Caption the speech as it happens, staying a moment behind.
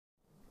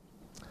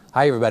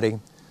Hi everybody,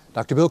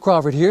 Dr. Bill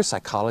Crawford here,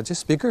 psychologist,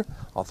 speaker,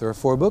 author of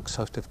 4 books,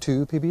 host of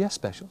 2 PBS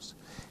specials.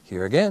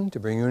 Here again to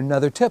bring you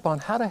another tip on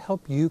how to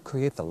help you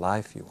create the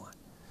life you want.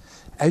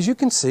 As you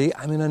can see,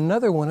 I'm in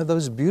another one of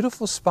those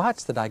beautiful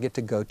spots that I get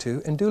to go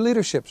to and do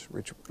leadership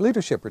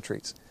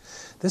retreats.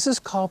 This is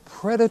called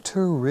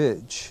Predator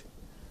Ridge,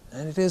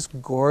 and it is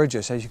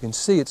gorgeous. As you can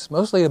see, it's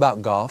mostly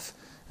about golf,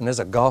 and as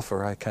a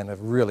golfer, I kind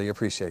of really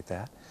appreciate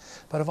that.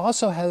 But I've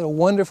also had a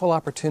wonderful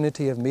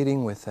opportunity of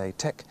meeting with a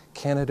Tech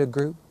Canada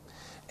group,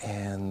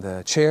 and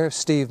the chair,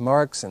 Steve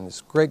Marks, and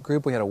this great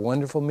group. We had a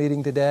wonderful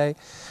meeting today.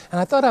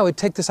 And I thought I would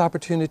take this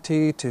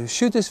opportunity to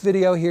shoot this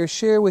video here,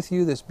 share with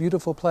you this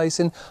beautiful place,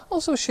 and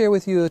also share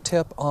with you a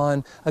tip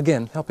on,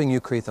 again, helping you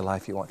create the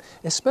life you want,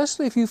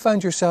 especially if you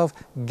find yourself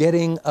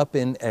getting up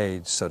in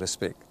age, so to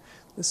speak.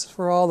 This is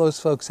for all those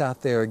folks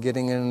out there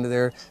getting into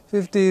their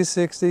 50s,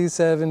 60s,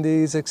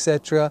 70s,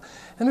 etc.,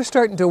 and they're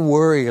starting to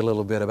worry a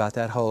little bit about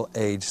that whole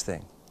age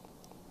thing.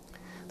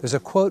 There's a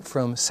quote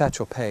from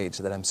Satchel Paige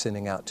that I'm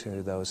sending out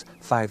to those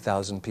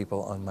 5,000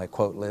 people on my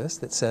quote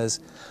list that says,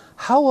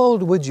 "How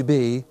old would you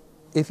be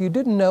if you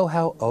didn't know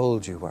how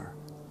old you were?"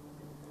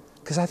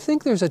 Because I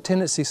think there's a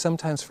tendency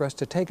sometimes for us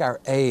to take our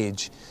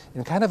age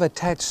and kind of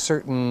attach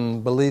certain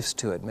beliefs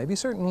to it, maybe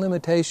certain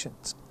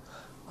limitations.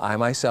 I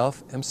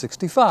myself am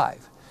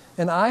 65.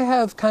 And I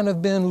have kind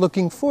of been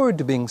looking forward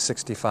to being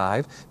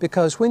 65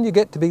 because when you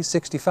get to be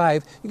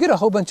 65, you get a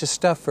whole bunch of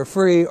stuff for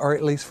free or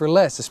at least for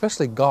less,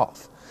 especially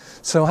golf.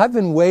 So I've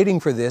been waiting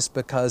for this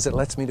because it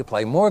lets me to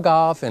play more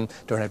golf and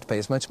don't have to pay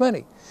as much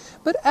money.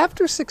 But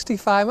after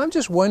 65, I'm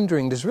just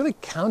wondering, does really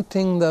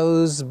counting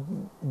those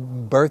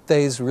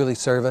birthdays really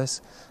serve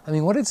us? I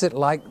mean, what is it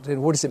like,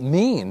 what does it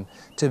mean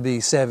to be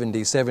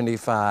 70,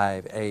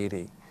 75,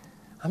 80?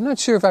 I'm not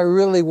sure if I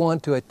really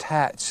want to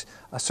attach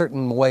a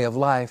certain way of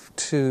life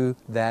to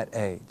that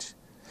age.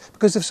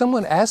 Because if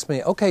someone asked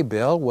me, okay,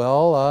 Bill,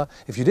 well,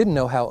 if you didn't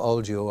know how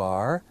old you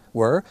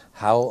were,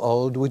 how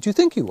old would you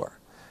think you were?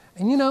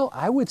 And you know,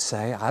 I would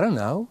say, I don't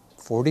know,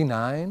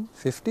 49,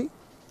 50,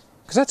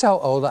 because that's how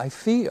old I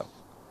feel.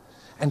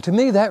 And to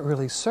me, that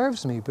really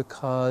serves me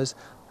because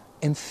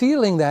in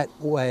feeling that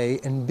way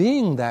and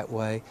being that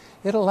way,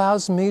 it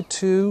allows me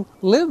to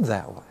live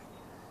that way.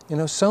 You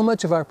know, so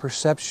much of our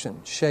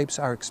perception shapes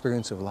our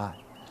experience of life.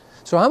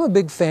 So I'm a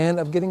big fan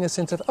of getting a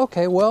sense of,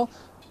 okay, well,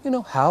 you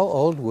know, how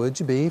old would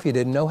you be if you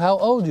didn't know how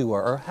old you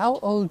were? Or how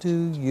old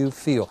do you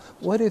feel?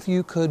 What if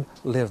you could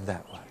live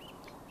that way?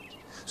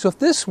 So if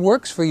this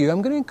works for you,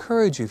 I'm going to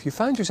encourage you, if you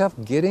find yourself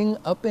getting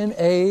up in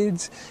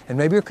age and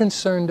maybe you're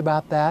concerned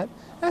about that,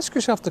 ask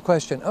yourself the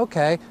question,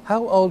 okay,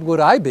 how old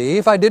would I be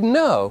if I didn't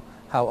know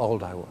how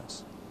old I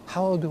was?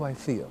 How old do I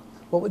feel?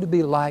 What would it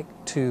be like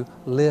to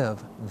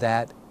live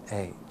that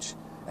age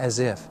as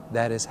if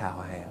that is how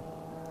I am?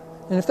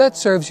 And if that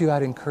serves you,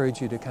 I'd encourage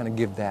you to kind of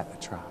give that a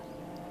try.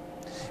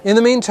 In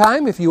the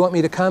meantime, if you want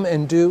me to come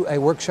and do a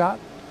workshop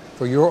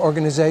for your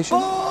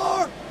organization,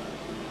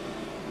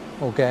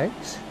 okay,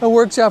 a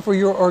workshop for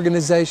your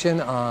organization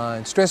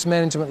on stress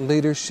management,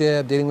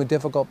 leadership, dealing with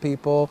difficult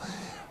people,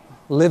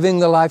 living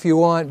the life you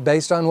want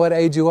based on what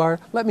age you are,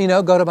 let me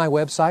know. Go to my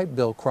website,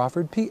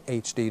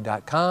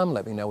 billcrawfordphd.com.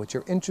 Let me know what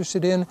you're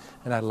interested in,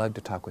 and I'd love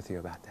to talk with you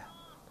about that.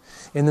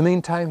 In the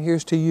meantime,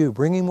 here's to you,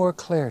 bringing more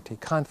clarity,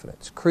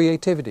 confidence,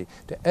 creativity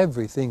to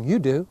everything you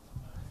do,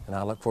 and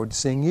I look forward to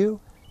seeing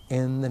you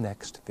in the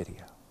next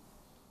video.